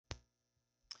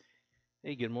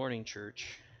Hey, good morning,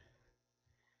 church.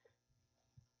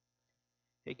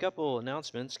 Hey, couple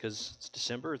announcements because it's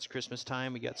December, it's Christmas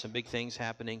time. We got some big things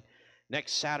happening.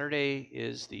 Next Saturday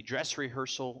is the dress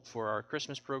rehearsal for our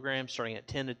Christmas program starting at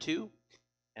 10 to 2.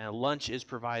 And lunch is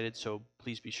provided, so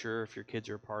please be sure if your kids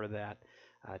are a part of that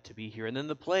to be here. And then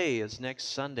the play is next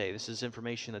Sunday. This is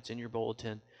information that's in your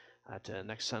bulletin to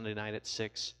next Sunday night at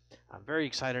 6. I'm very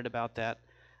excited about that,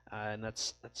 and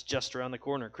that's just around the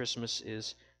corner. Christmas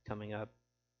is coming up.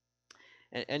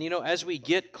 And as we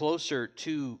get closer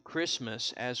to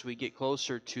Christmas, as we get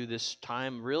closer to this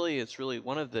time, really, it's really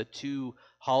one of the two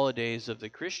holidays of the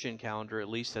Christian calendar, at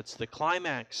least that's the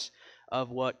climax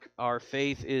of what our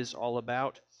faith is all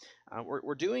about.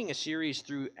 We're doing a series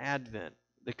through Advent,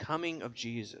 the coming of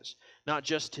Jesus. Not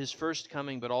just his first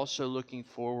coming, but also looking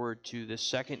forward to the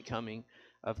second coming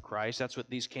of Christ. That's what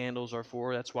these candles are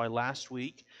for. That's why last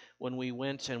week, when we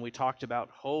went and we talked about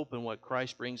hope and what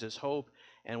Christ brings us hope,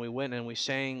 and we went and we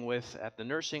sang with at the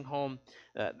nursing home.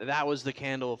 That was the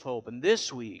candle of hope. And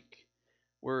this week,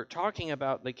 we're talking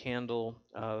about the candle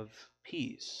of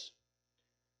peace.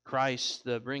 Christ,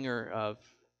 the bringer of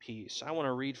peace. I want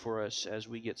to read for us as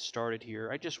we get started here.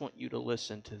 I just want you to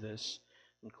listen to this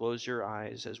and close your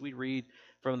eyes as we read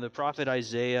from the prophet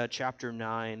Isaiah chapter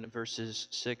 9, verses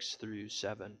 6 through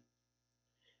 7.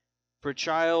 For a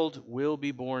child will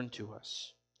be born to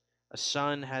us. A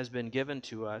son has been given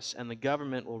to us, and the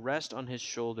government will rest on his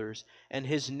shoulders, and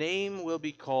his name will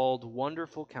be called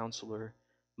Wonderful Counselor,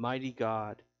 Mighty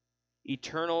God,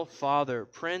 Eternal Father,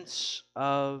 Prince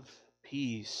of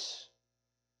Peace.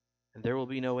 And there will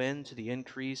be no end to the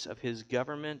increase of his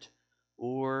government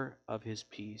or of his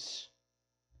peace.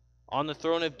 On the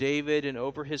throne of David and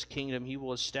over his kingdom, he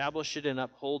will establish it and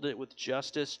uphold it with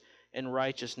justice and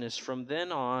righteousness from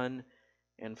then on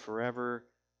and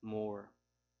forevermore.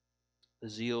 The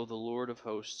zeal of the Lord of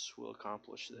hosts will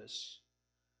accomplish this.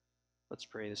 Let's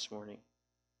pray this morning.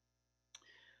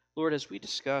 Lord, as we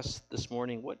discuss this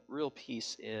morning what real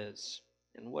peace is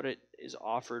and what it is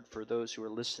offered for those who are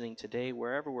listening today,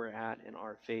 wherever we're at in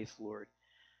our faith, Lord,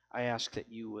 I ask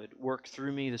that you would work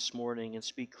through me this morning and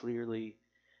speak clearly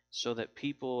so that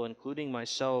people, including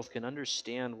myself, can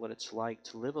understand what it's like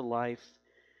to live a life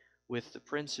with the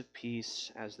Prince of Peace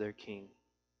as their King.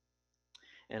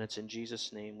 And it's in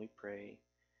Jesus' name we pray.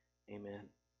 Amen.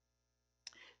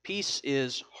 Peace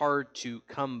is hard to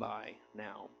come by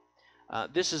now.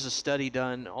 This is a study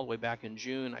done all the way back in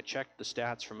June. I checked the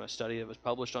stats from a study that was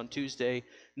published on Tuesday.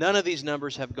 None of these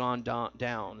numbers have gone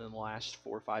down in the last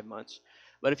 4 or 5 months.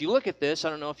 But if you look at this, I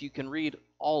don't know if you can read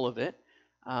all of it.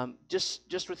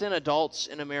 Just within adults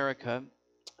in America,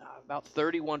 about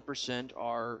 31%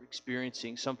 are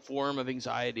experiencing some form of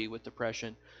anxiety with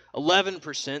depression.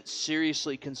 11%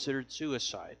 seriously considered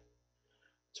suicide.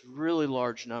 It's a really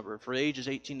large number. For ages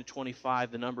 18 to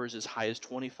 25, the number is as high as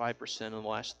 25% in the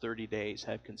last 30 days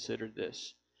have considered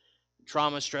this.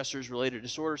 Trauma, stressors, related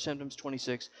disorder symptoms,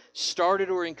 26. Started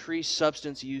or increased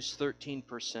substance use,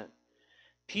 13%.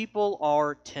 People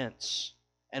are tense.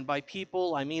 And by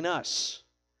people, I mean us.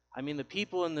 I mean the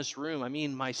people in this room. I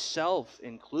mean myself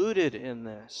included in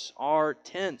this are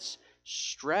tense,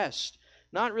 stressed,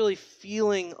 not really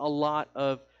feeling a lot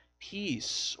of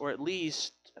peace, or at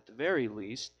least, at the very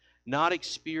least, not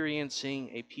experiencing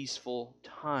a peaceful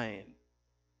time.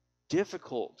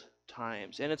 Difficult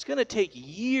times. And it's going to take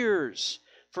years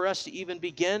for us to even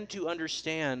begin to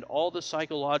understand all the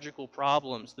psychological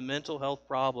problems, the mental health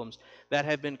problems that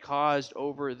have been caused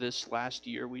over this last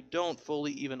year. We don't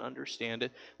fully even understand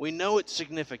it. We know it's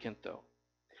significant, though.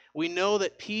 We know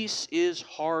that peace is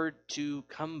hard to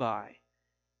come by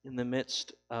in the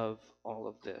midst of all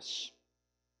of this.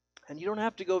 And you don't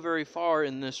have to go very far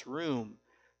in this room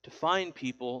to find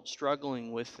people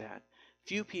struggling with that.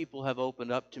 Few people have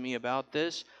opened up to me about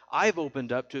this. I've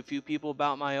opened up to a few people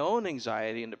about my own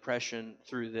anxiety and depression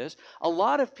through this. A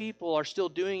lot of people are still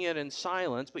doing it in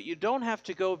silence, but you don't have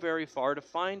to go very far to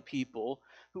find people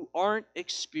who aren't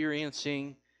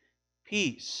experiencing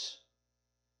peace.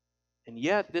 And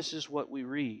yet this is what we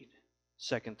read,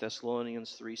 2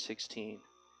 Thessalonians 3:16.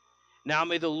 Now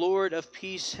may the Lord of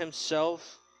peace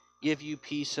himself give you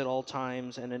peace at all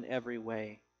times and in every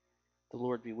way. The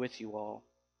Lord be with you all.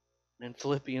 And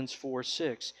Philippians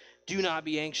 4:6, do not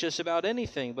be anxious about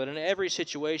anything, but in every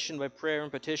situation by prayer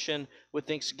and petition with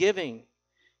thanksgiving,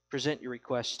 present your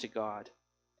requests to God.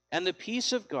 And the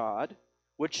peace of God,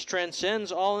 which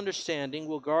transcends all understanding,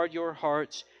 will guard your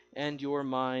hearts and your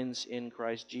minds in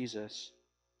Christ Jesus.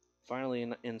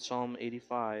 Finally, in Psalm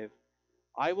 85,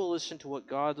 I will listen to what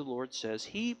God the Lord says.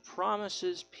 He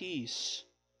promises peace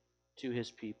to his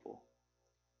people,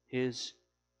 his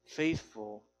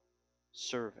faithful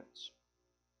servants.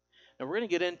 Now we're going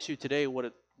to get into today what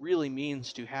it really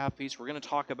means to have peace. We're going to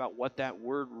talk about what that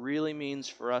word really means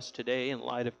for us today in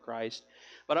light of Christ.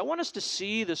 But I want us to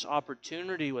see this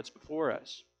opportunity, what's before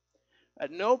us.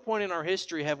 At no point in our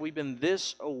history have we been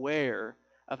this aware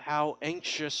of how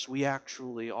anxious we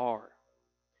actually are.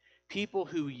 People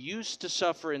who used to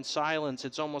suffer in silence,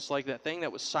 it's almost like that thing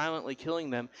that was silently killing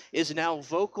them, is now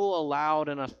vocal aloud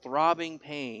in a throbbing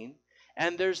pain.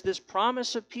 And there's this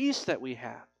promise of peace that we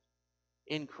have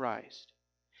in Christ.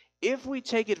 If we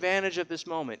take advantage of this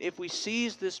moment, if we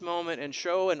seize this moment and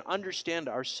show and understand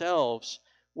ourselves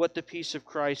what the peace of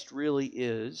Christ really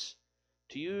is,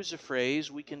 to use a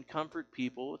phrase, we can comfort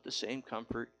people with the same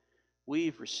comfort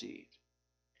we've received.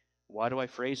 Why do I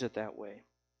phrase it that way?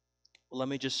 Well, let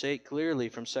me just say it clearly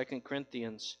from 2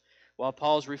 Corinthians, while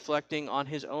Paul's reflecting on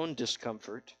his own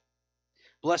discomfort.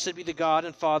 Blessed be the God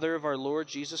and Father of our Lord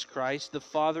Jesus Christ, the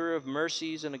Father of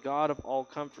mercies and a God of all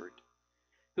comfort,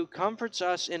 who comforts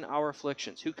us in our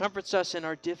afflictions, who comforts us in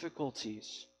our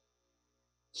difficulties,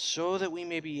 so that we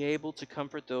may be able to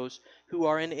comfort those who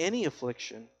are in any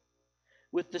affliction,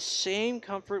 with the same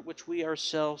comfort which we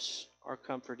ourselves are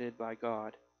comforted by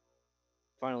God.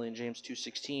 Finally, in James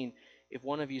 2:16, if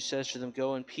one of you says to them,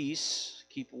 go in peace,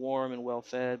 keep warm and well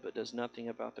fed, but does nothing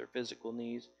about their physical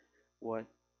needs, what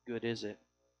good is it?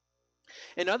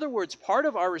 In other words, part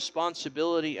of our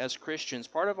responsibility as Christians,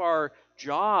 part of our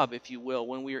job, if you will,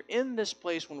 when we are in this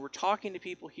place, when we're talking to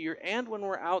people here and when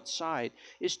we're outside,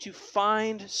 is to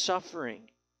find suffering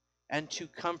and to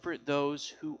comfort those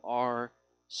who are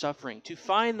suffering, to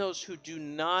find those who do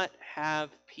not have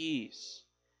peace,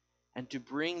 and to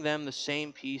bring them the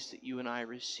same peace that you and I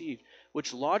received,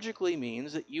 which logically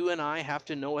means that you and I have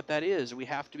to know what that is. We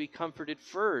have to be comforted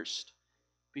first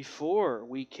before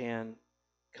we can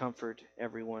comfort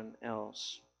everyone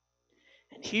else.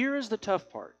 And here is the tough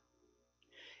part.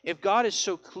 If God has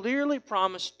so clearly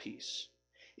promised peace,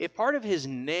 if part of his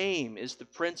name is the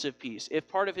Prince of Peace, if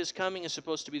part of his coming is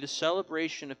supposed to be the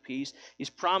celebration of peace, he's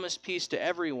promised peace to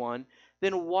everyone,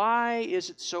 then why is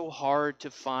it so hard to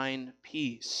find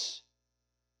peace?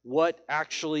 What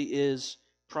actually is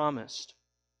promised?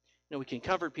 You know, we can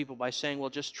comfort people by saying,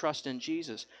 well, just trust in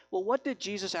Jesus. Well, what did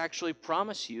Jesus actually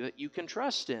promise you that you can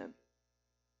trust in?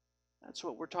 That's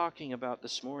what we're talking about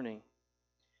this morning.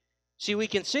 See, we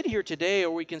can sit here today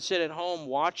or we can sit at home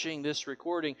watching this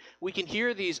recording. We can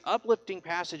hear these uplifting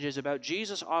passages about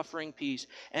Jesus offering peace,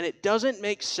 and it doesn't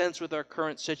make sense with our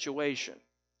current situation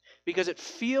because it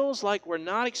feels like we're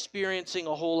not experiencing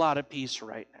a whole lot of peace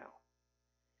right now.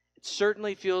 It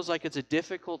certainly feels like it's a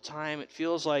difficult time. It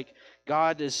feels like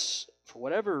God is, for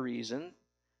whatever reason,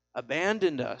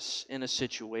 abandoned us in a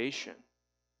situation.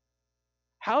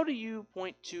 How do you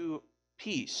point to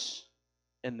peace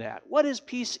in that? What does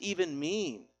peace even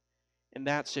mean in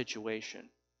that situation?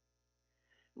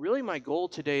 Really, my goal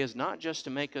today is not just to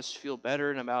make us feel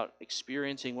better and about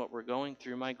experiencing what we're going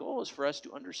through. My goal is for us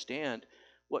to understand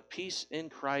what peace in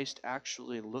Christ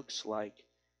actually looks like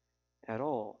at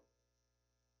all.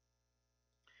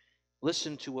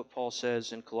 Listen to what Paul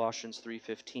says in Colossians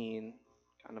 3:15,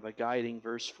 kind of a guiding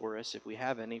verse for us, if we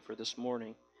have any, for this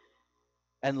morning.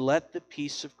 And let the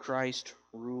peace of Christ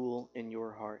rule in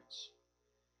your hearts,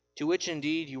 to which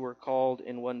indeed you were called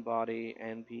in one body,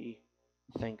 and be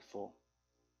thankful.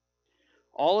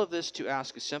 All of this to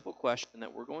ask a simple question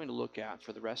that we're going to look at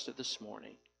for the rest of this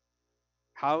morning.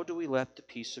 How do we let the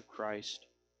peace of Christ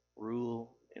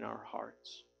rule in our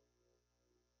hearts?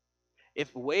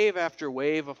 If wave after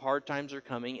wave of hard times are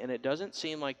coming, and it doesn't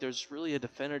seem like there's really a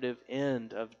definitive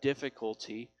end of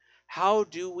difficulty, how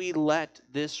do we let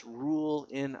this rule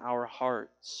in our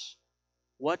hearts?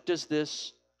 What does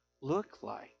this look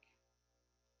like?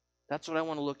 That's what I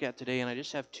want to look at today, and I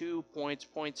just have 2 points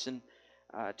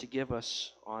to give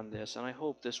us on this, and I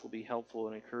hope this will be helpful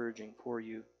and encouraging for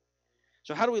you.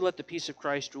 So how do we let the peace of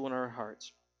Christ rule in our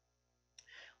hearts?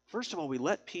 First of all, we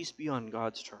let peace be on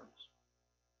God's terms.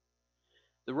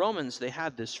 The Romans, they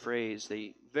had this phrase,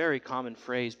 the very common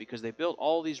phrase, because they built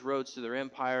all these roads to their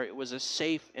empire. It was a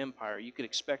safe empire. You could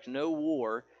expect no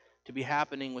war to be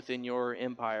happening within your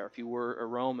empire if you were a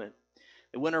Roman.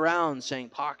 They went around saying,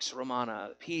 Pax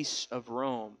Romana, peace of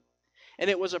Rome. And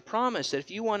it was a promise that if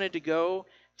you wanted to go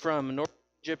from North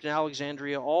Egypt and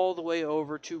Alexandria all the way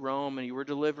over to Rome and you were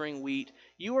delivering wheat,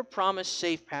 you were promised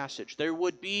safe passage. There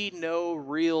would be no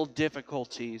real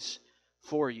difficulties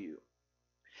for you.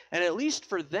 And at least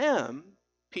for them,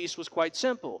 peace was quite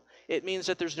simple. It means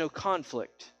that there's no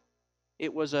conflict.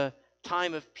 It was a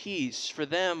time of peace. For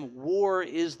them, war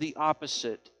is the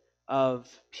opposite of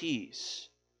peace.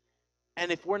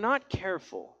 And if we're not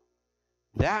careful,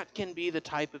 That can be the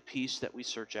type of peace that we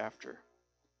search after.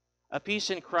 A peace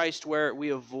in Christ where we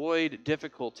avoid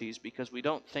difficulties because we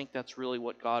don't think that's really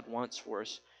what God wants for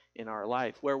us in our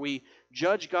life. Where we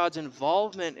judge God's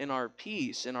involvement in our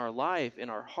peace, in our life, in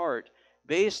our heart,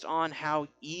 based on how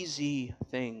easy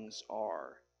things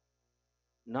are.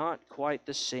 Not quite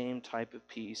the same type of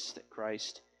peace that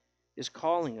Christ is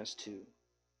calling us to.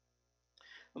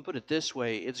 I'll put it this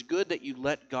way. It's good that you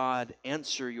let God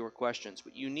answer your questions,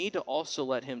 but you need to also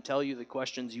let Him tell you the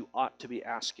questions you ought to be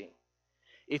asking.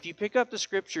 If you pick up the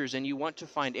Scriptures and you want to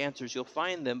find answers, you'll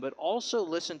find them, but also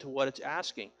listen to what it's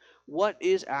asking. What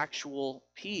is actual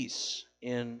peace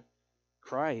in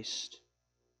Christ?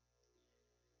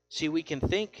 See, we can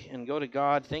think and go to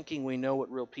God thinking we know what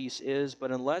real peace is,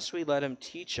 but unless we let Him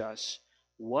teach us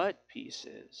what peace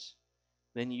is,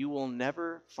 then you will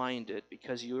never find it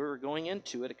because you're going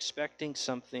into it expecting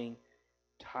something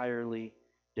entirely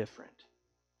different.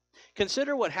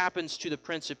 Consider what happens to the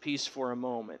Prince of Peace for a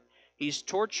moment. He's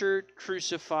tortured,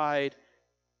 crucified,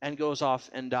 and goes off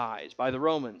and dies by the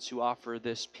Romans who offer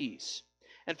this peace.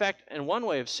 In fact, and one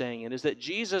way of saying it is that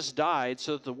Jesus died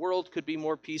so that the world could be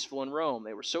more peaceful in Rome.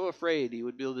 They were so afraid he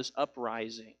would build this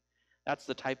uprising. That's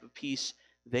the type of peace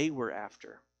they were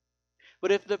after.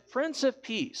 But if the Prince of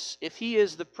Peace, if he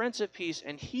is the Prince of Peace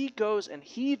and he goes and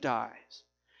he dies,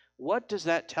 what does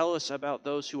that tell us about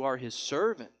those who are his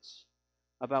servants?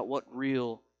 About what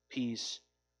real peace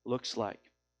looks like.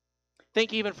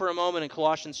 Think even for a moment in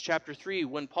Colossians chapter 3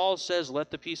 when Paul says,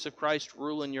 "Let the peace of Christ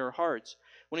rule in your hearts."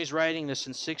 When he's writing this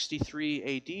in 63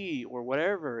 AD or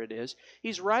whatever it is,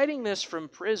 he's writing this from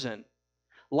prison.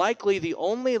 Likely the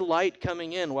only light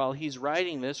coming in while he's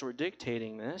writing this or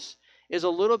dictating this is a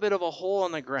little bit of a hole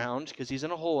in the ground, because he's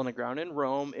in a hole in the ground in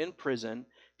Rome, in prison.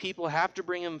 People have to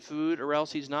bring him food or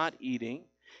else he's not eating.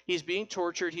 He's being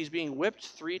tortured. He's being whipped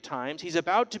 3 times. He's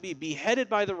about to be beheaded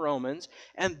by the Romans.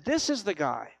 And this is the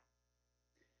guy.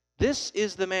 This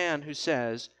is the man who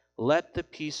says, "Let the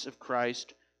peace of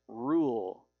Christ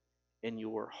rule in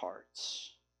your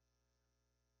hearts."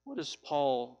 What is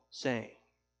Paul saying?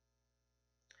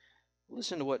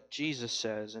 Listen to what Jesus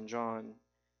says in John.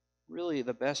 Really,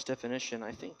 the best definition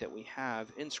I think that we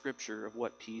have in Scripture of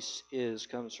what peace is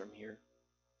comes from here.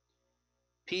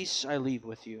 "Peace I leave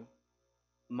with you.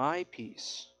 My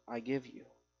peace I give you.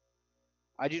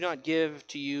 I do not give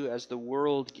to you as the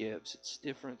world gives." It's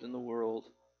different than the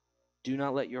world. "Do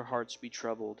not let your hearts be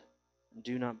troubled, and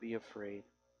do not be afraid."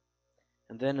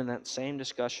 And then in that same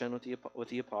discussion with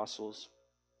the apostles,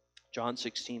 John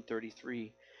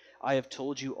 16:33, "I have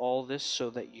told you all this so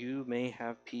that you may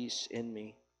have peace in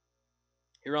me.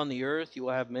 Here on the earth you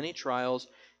will have many trials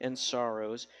and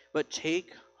sorrows, but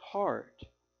take heart,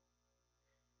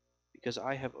 because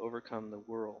I have overcome the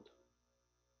world."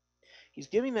 He's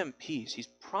giving them peace. He's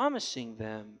promising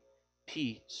them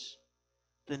peace.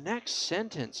 The next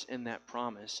sentence in that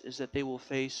promise is that they will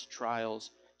face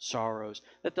trials, sorrows,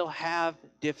 that they'll have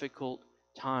difficult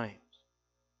times.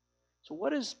 So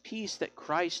what is peace that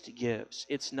Christ gives?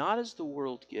 It's not as the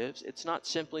world gives. It's not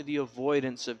simply the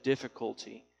avoidance of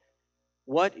difficulty.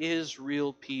 What is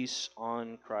real peace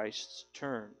on Christ's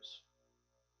terms?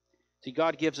 See,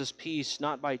 God gives us peace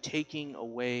not by taking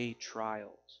away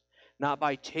trials, not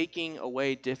by taking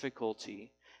away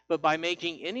difficulty, but by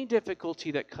making any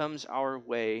difficulty that comes our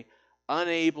way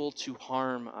unable to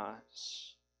harm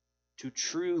us, to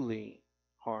truly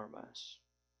harm us.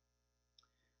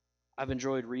 I've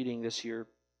enjoyed reading this year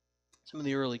some of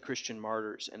the early Christian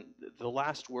martyrs, and the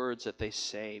last words that they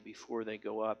say before they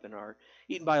go up and are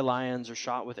eaten by lions or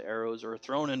shot with arrows or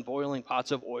thrown in boiling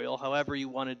pots of oil, however you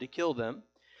wanted to kill them.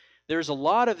 There's a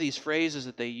lot of these phrases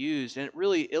that they used, and it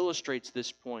really illustrates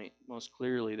this point most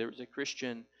clearly. There was a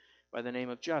Christian by the name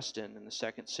of Justin in the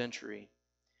 2nd century,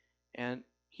 and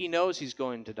he knows he's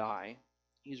going to die.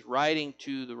 He's writing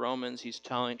to the Romans. He's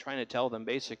trying to tell them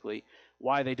basically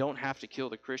why they don't have to kill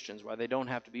the Christians, why they don't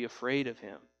have to be afraid of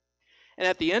him. And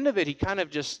at the end of it, he kind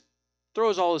of just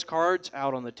throws all his cards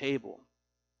out on the table.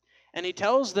 And he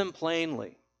tells them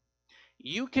plainly,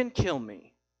 "You can kill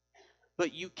me,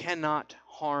 but you cannot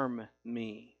harm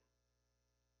me."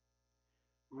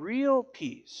 Real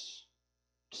peace,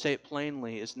 to say it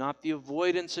plainly, is not the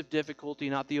avoidance of difficulty,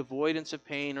 not the avoidance of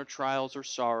pain or trials or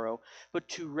sorrow, but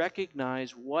to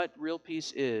recognize what real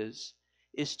peace is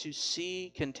to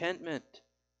see contentment,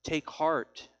 take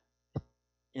heart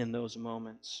in those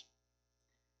moments.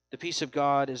 The peace of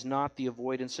God is not the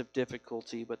avoidance of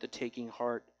difficulty, but the taking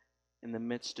heart in the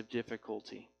midst of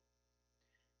difficulty.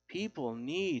 People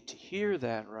need to hear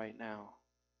that right now.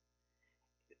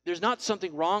 there's not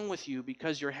something wrong with you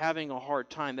because you're having a hard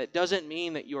time. That doesn't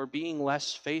mean that you're being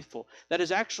less faithful. That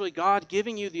is actually God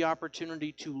giving you the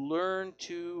opportunity to learn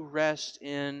to rest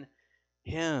in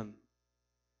Him.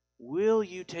 Will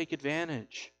you take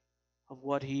advantage of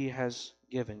what He has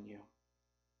given you?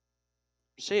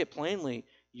 To say it plainly,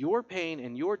 your pain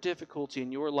and your difficulty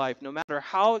in your life, no matter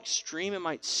how extreme it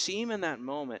might seem in that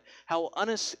moment, how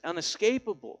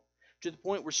unescapable, to the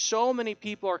point where so many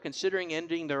people are considering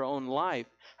ending their own life,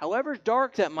 however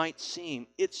dark that might seem,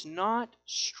 it's not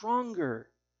stronger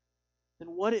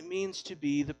than what it means to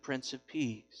be the Prince of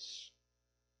Peace.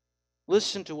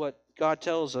 Listen to what God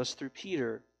tells us through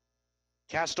Peter.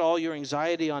 Cast all your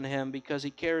anxiety on Him because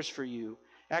He cares for you.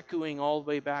 Echoing all the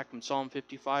way back from Psalm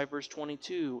 55, verse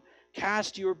 22.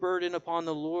 Cast your burden upon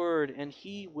the Lord, and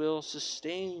He will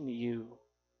sustain you.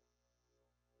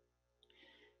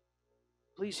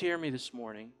 Please hear me this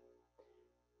morning.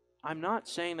 I'm not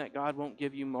saying that God won't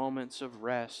give you moments of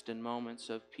rest and moments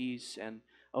of peace and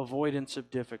avoidance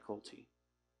of difficulty.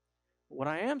 What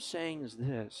I am saying is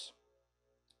this.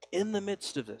 In the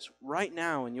midst of this, right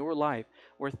now in your life,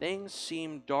 where things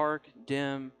seem dark,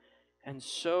 dim, and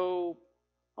so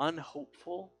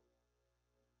unhopeful,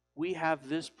 we have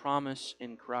this promise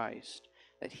in Christ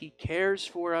that He cares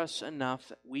for us enough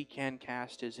that we can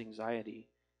cast His anxiety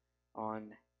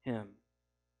on Him.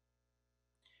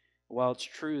 While it's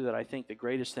true that I think the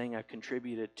greatest thing I've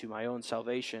contributed to my own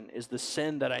salvation is the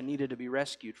sin that I needed to be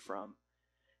rescued from,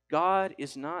 God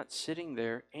is not sitting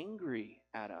there angry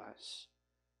at us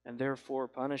and therefore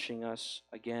punishing us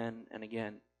again and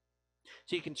again.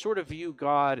 So you can sort of view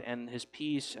God and His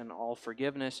peace and all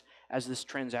forgiveness as this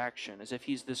transaction, as if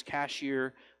He's this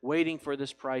cashier waiting for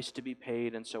this price to be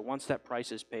paid, and so once that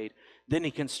price is paid, then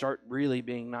He can start really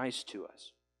being nice to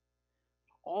us.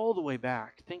 All the way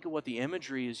back, think of what the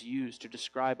imagery is used to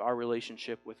describe our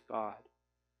relationship with God.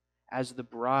 As the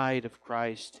bride of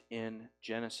Christ in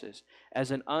Genesis, as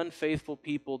an unfaithful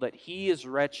people that He is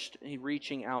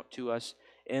reaching out to us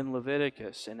in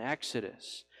Leviticus and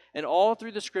Exodus. And all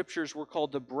through the Scriptures, we're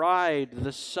called the bride,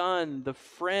 the son, the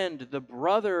friend, the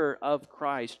brother of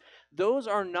Christ. Those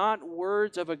are not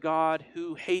words of a God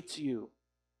who hates you.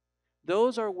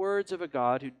 Those are words of a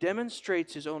God who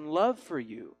demonstrates His own love for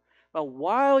you. But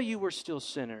while you were still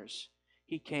sinners,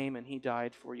 He came and He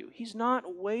died for you. He's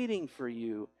not waiting for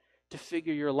you to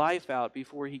figure your life out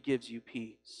before He gives you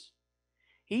peace.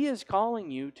 He is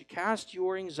calling you to cast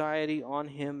your anxiety on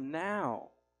Him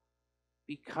now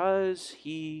because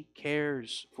He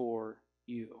cares for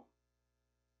you.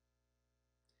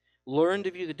 Learn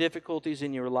to view the difficulties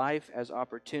in your life as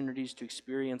opportunities to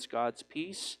experience God's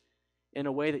peace in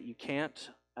a way that you can't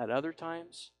at other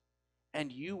times,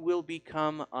 and you will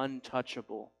become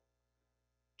untouchable.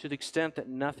 To the extent that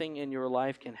nothing in your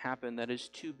life can happen that is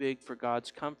too big for God's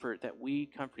comfort, that we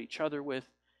comfort each other with,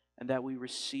 and that we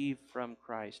receive from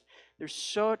Christ. There's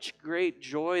such great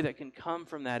joy that can come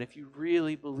from that if you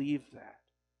really believe that.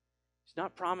 He's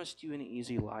not promised you an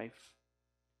easy life,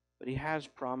 but He has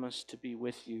promised to be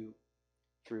with you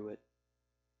through it.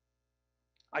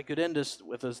 I could end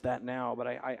with us that now, but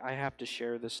I have to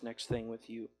share this next thing with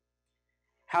you.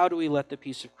 How do we let the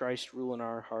peace of Christ rule in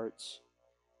our hearts?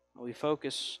 We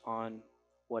focus on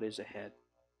what is ahead.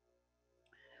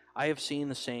 I have seen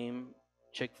the same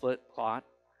chick flick plot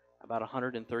about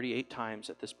 138 times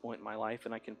at this point in my life,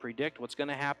 and I can predict what's going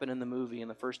to happen in the movie in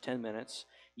the first 10 minutes,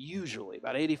 usually,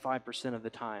 about 85% of the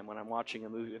time when I'm watching a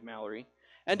movie with Mallory.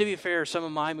 And to be fair, some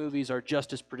of my movies are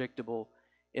just as predictable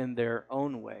in their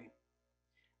own way.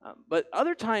 But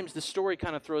other times the story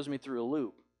kind of throws me through a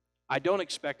loop. I don't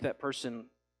expect that person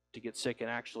to get sick and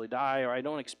actually die, or I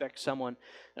don't expect someone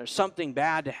or something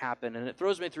bad to happen, and it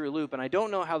throws me through a loop, and I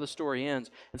don't know how the story ends,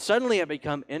 and suddenly I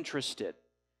become interested.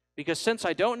 Because since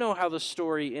I don't know how the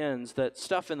story ends, that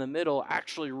stuff in the middle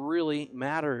actually really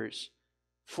matters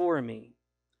for me.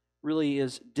 Really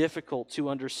is difficult to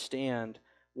understand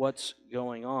what's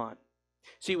going on.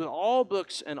 See, with all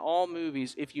books and all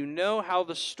movies, if you know how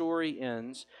the story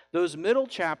ends, those middle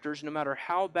chapters, no matter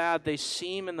how bad they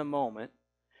seem in the moment,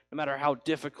 no matter how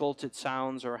difficult it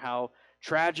sounds or how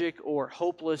tragic or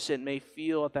hopeless it may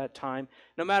feel at that time,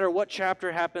 no matter what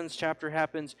chapter happens,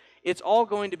 it's all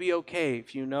going to be okay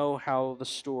if you know how the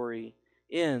story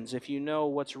ends, if you know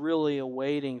what's really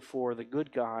awaiting for the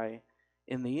good guy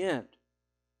in the end.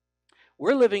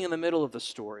 We're living in the middle of the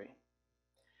story.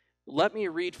 Let me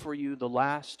read for you the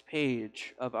last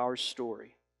page of our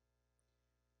story.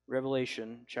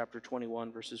 Revelation chapter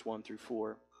 21, verses 1 through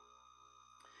 4.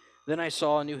 Then I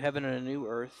saw a new heaven and a new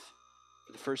earth.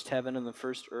 For the first heaven and the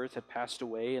first earth had passed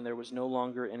away, and there was no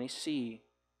longer any sea.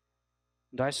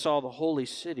 And I saw the holy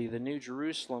city, the new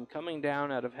Jerusalem, coming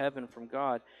down out of heaven from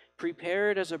God,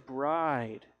 prepared as a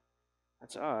bride,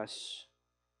 that's us,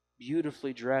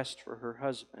 beautifully dressed for her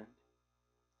husband.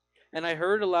 And I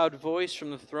heard a loud voice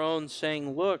from the throne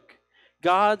saying, Look,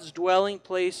 God's dwelling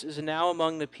place is now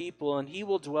among the people, and he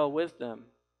will dwell with them.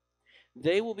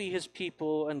 They will be his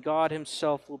people, and God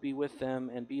himself will be with them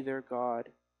and be their God.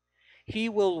 He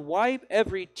will wipe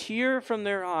every tear from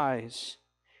their eyes,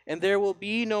 and there will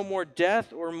be no more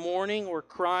death or mourning or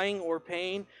crying or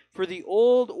pain, for the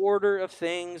old order of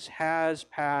things has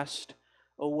passed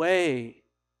away.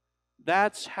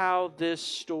 That's how this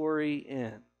story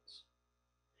ends.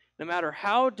 No matter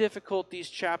how difficult these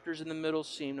chapters in the middle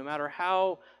seem, no matter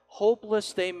how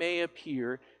hopeless they may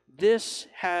appear, this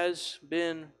has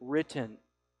been written.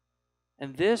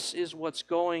 And this is what's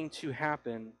going to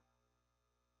happen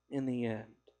in the end.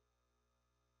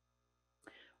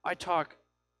 I talk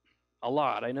a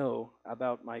lot, I know,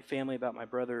 about my family, about my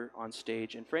brother on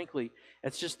stage, and frankly,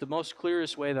 it's just the most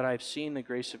clearest way that I've seen the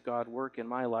grace of God work in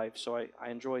my life, so I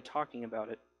enjoy talking about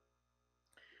it.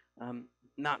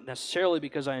 Not necessarily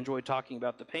because I enjoy talking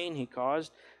about the pain he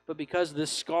caused, but because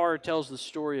this scar tells the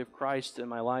story of Christ in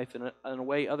my life in a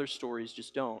way other stories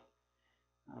just don't.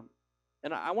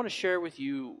 And I want to share with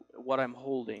you what I'm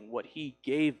holding, what he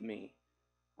gave me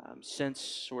since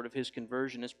sort of his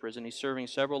conversion as prison. He's serving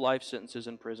several life sentences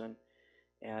in prison.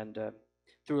 And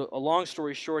through a long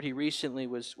story short, he recently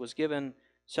was given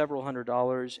several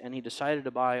 $100s, and he decided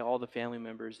to buy all the family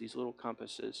members these little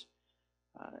compasses.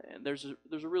 And there's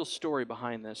a real story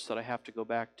behind this that I have to go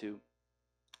back to,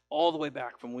 all the way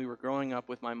back from when we were growing up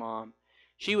with my mom.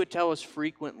 She would tell us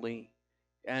frequently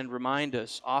and remind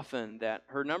us often that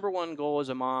her number one goal as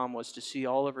a mom was to see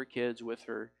all of her kids with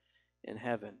her in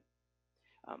heaven.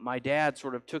 My dad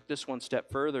sort of took this one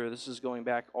step further. This is going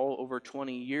back all over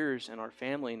 20 years in our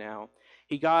family now.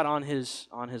 He got on his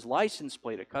license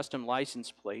plate, a custom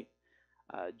license plate,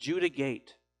 Judah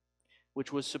Gate,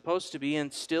 which was supposed to be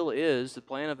and still is the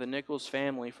plan of the Nichols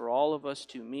family for all of us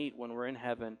to meet when we're in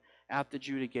heaven at the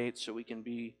Judah Gate so we can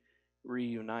be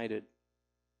reunited.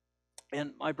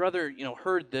 And my brother,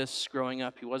 heard this growing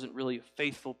up. He wasn't really a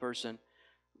faithful person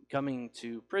coming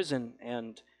to prison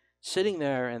and sitting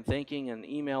there and thinking and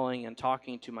emailing and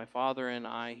talking to my father and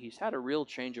I. He's had a real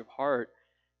change of heart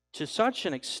to such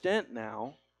an extent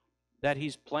now that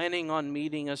he's planning on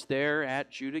meeting us there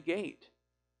at Judah Gate,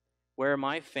 where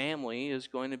my family is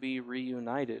going to be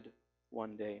reunited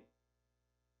one day.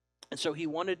 And so he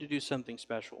wanted to do something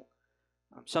special,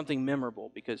 something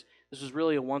memorable, because this was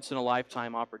really a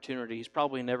once-in-a-lifetime opportunity. He's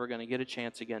probably never going to get a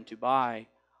chance again to buy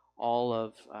all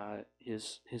of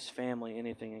his family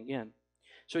anything again.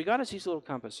 So he got us these little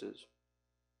compasses.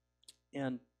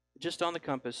 And just on the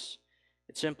compass,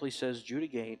 it simply says Judah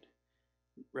Gate,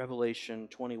 Revelation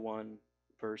 21,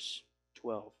 verse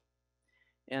 12.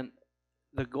 And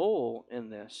the goal in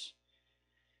this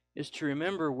is to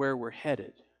remember where we're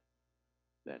headed.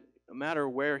 That no matter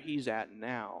where he's at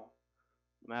now,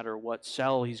 no matter what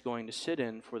cell he's going to sit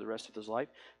in for the rest of his life,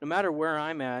 no matter where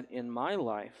I'm at in my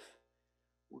life,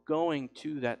 we're going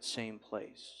to that same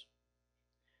place.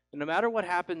 And no matter what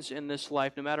happens in this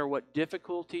life, no matter what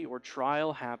difficulty or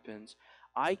trial happens,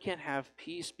 I can have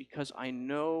peace because I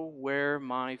know where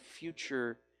my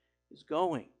future is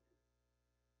going.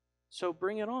 So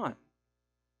bring it on.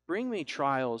 Bring me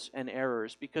trials and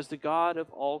errors, because the God of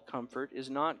all comfort is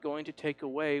not going to take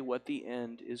away what the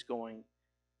end is going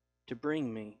to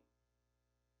bring me.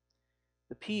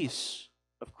 The peace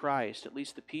of Christ, at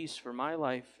least the peace for my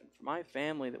life and for my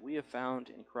family that we have found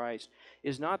in Christ,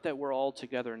 is not that we're all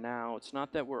together now. It's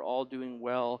not that we're all doing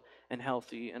well and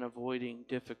healthy and avoiding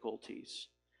difficulties.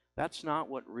 That's not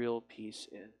what real peace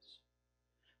is.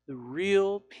 The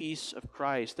real peace of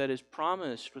Christ that is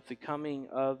promised with the coming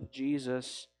of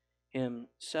Jesus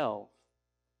himself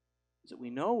is that we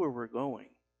know where we're going.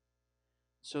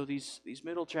 So these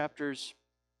middle chapters,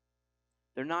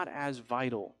 they're not as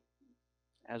vital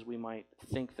as we might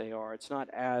think they are. It's not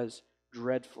as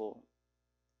dreadful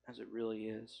as it really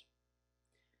is.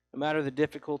 No matter the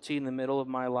difficulty in the middle of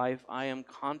my life, I am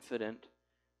confident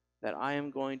that I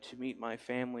am going to meet my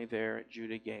family there at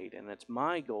Judah Gate, and it's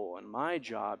my goal and my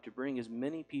job to bring as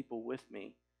many people with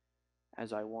me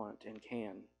as I want and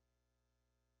can.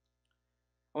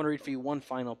 I want to read for you one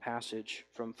final passage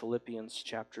from Philippians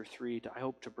chapter 3. I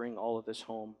hope to bring all of this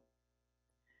home.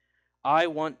 I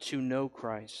want to know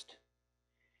Christ.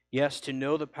 Yes, to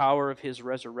know the power of his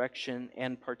resurrection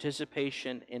and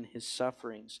participation in his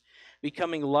sufferings,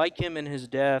 becoming like him in his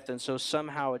death, and so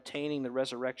somehow attaining the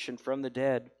resurrection from the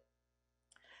dead.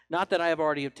 Not that I have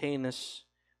already obtained this,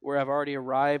 or have already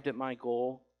arrived at my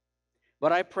goal,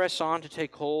 But I press on to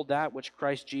take hold that which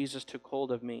Christ Jesus took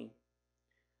hold of me.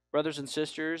 Brothers and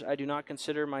sisters, I do not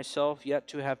consider myself yet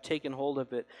to have taken hold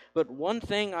of it, but one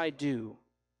thing I do,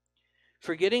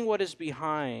 forgetting what is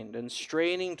behind and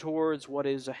straining towards what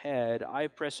is ahead, I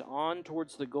press on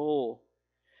towards the goal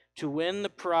to win the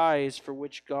prize for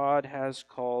which God has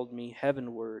called me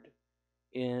heavenward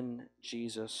in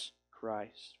Jesus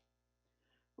Christ.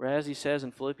 Whereas he says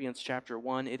in Philippians chapter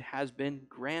 1, it has been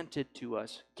granted to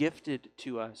us, gifted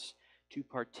to us, to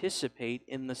participate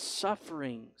in the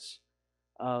sufferings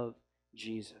of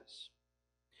Jesus.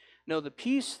 No, the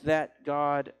peace that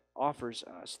God offers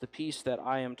us, the peace that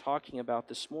I am talking about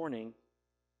this morning,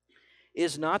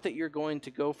 is not that you're going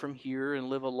to go from here and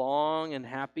live a long and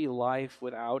happy life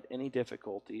without any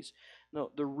difficulties. No,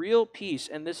 the real peace,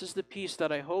 and this is the peace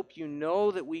that I hope you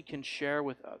know that we can share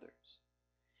with others,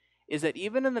 is that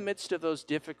even in the midst of those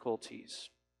difficulties,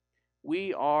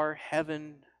 we are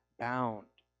heaven bound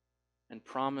and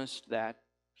promised that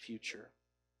future.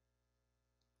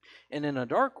 And in a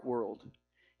dark world,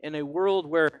 in a world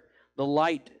where the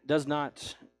light does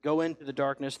not go into the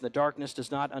darkness and the darkness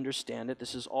does not understand it,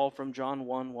 this is all from John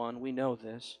 1:1, we know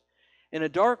this. In a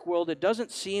dark world, it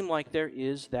doesn't seem like there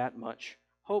is that much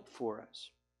hope for us.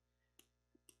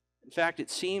 In fact, it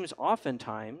seems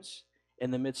oftentimes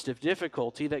in the midst of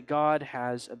difficulty that God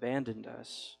has abandoned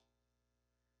us.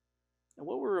 And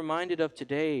what we're reminded of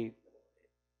today,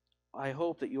 I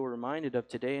hope that you're reminded of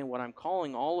today, and what I'm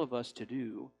calling all of us to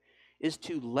do, is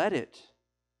to let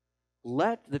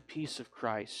the peace of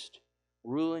Christ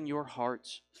rule in your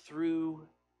hearts through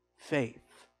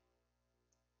faith.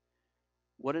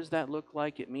 What does that look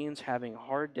like? It means having a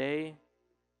hard day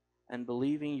and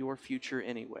believing your future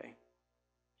anyway.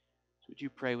 So would you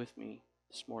pray with me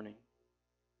this morning?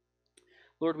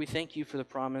 Lord, we thank you for the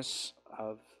promise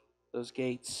of those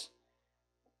gates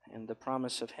and the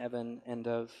promise of heaven and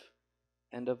of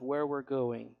where we're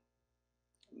going.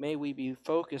 May we be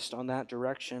focused on that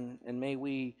direction, and may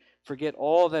we forget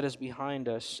all that is behind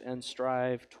us and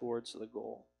strive towards the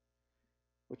goal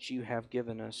which you have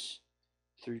given us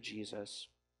through Jesus.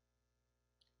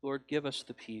 Lord, give us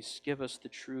the peace, give us the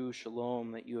true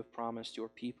shalom that you have promised your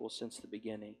people since the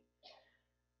beginning.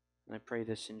 And I pray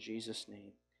this in Jesus'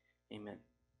 name. Amen.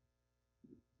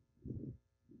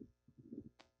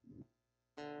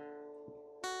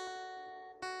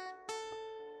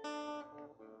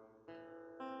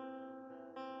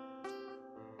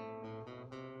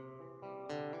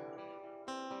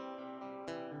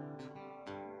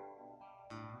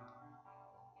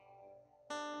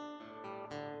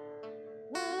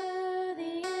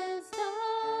 Worthy is the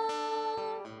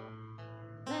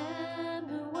Lamb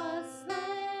who was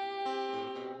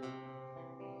slain.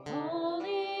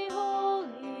 Holy,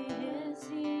 holy is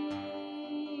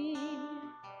He.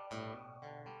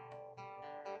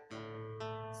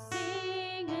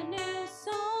 Sing a new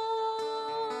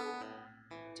song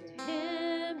to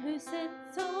Him who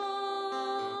sits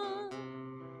on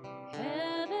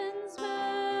heaven's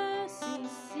mercy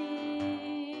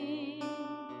seat.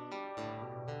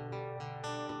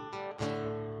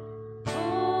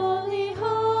 Holy,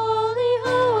 holy,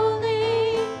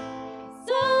 holy is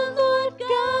the Lord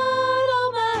God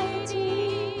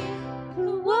Almighty, who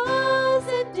was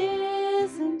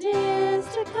and is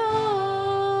to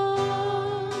come.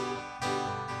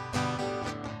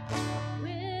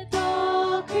 With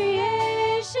all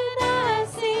creation I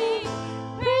sing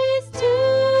praise to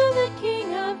the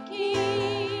King of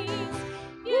Kings.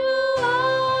 You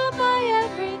are my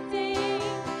everything,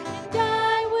 and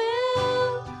I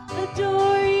will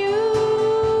adore you.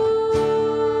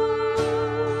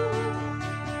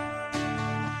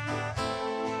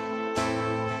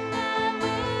 I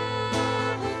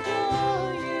will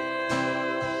adore you.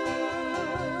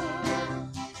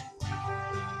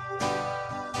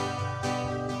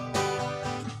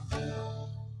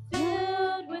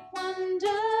 Filled with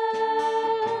wonder,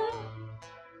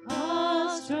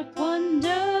 awestruck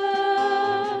wonder,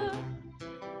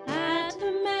 at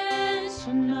the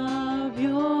mention of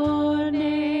your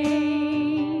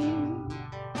name.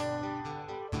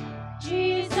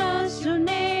 Jesus, your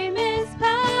name is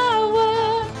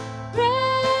power,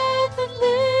 breath of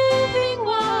living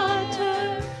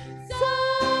water,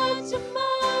 such a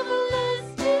marvelous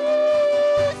mystery.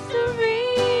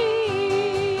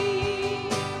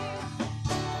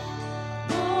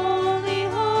 Holy,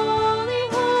 holy,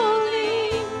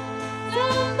 holy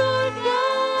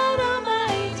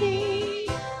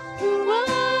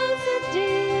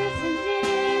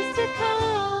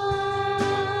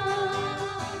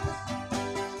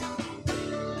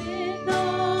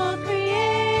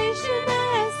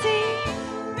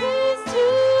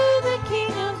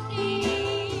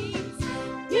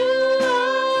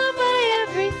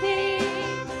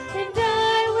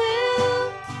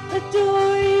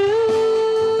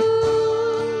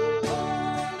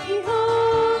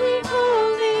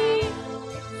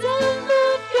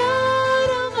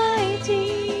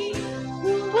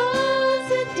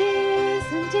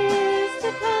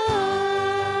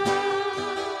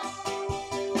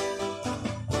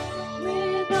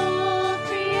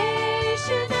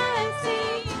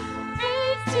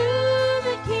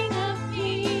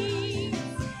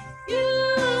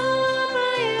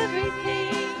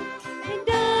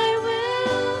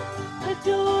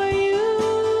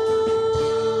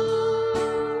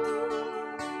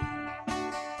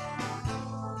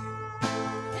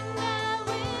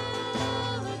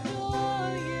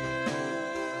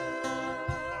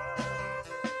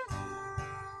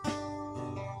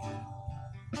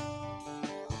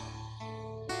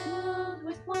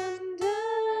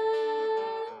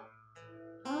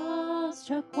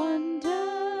struck one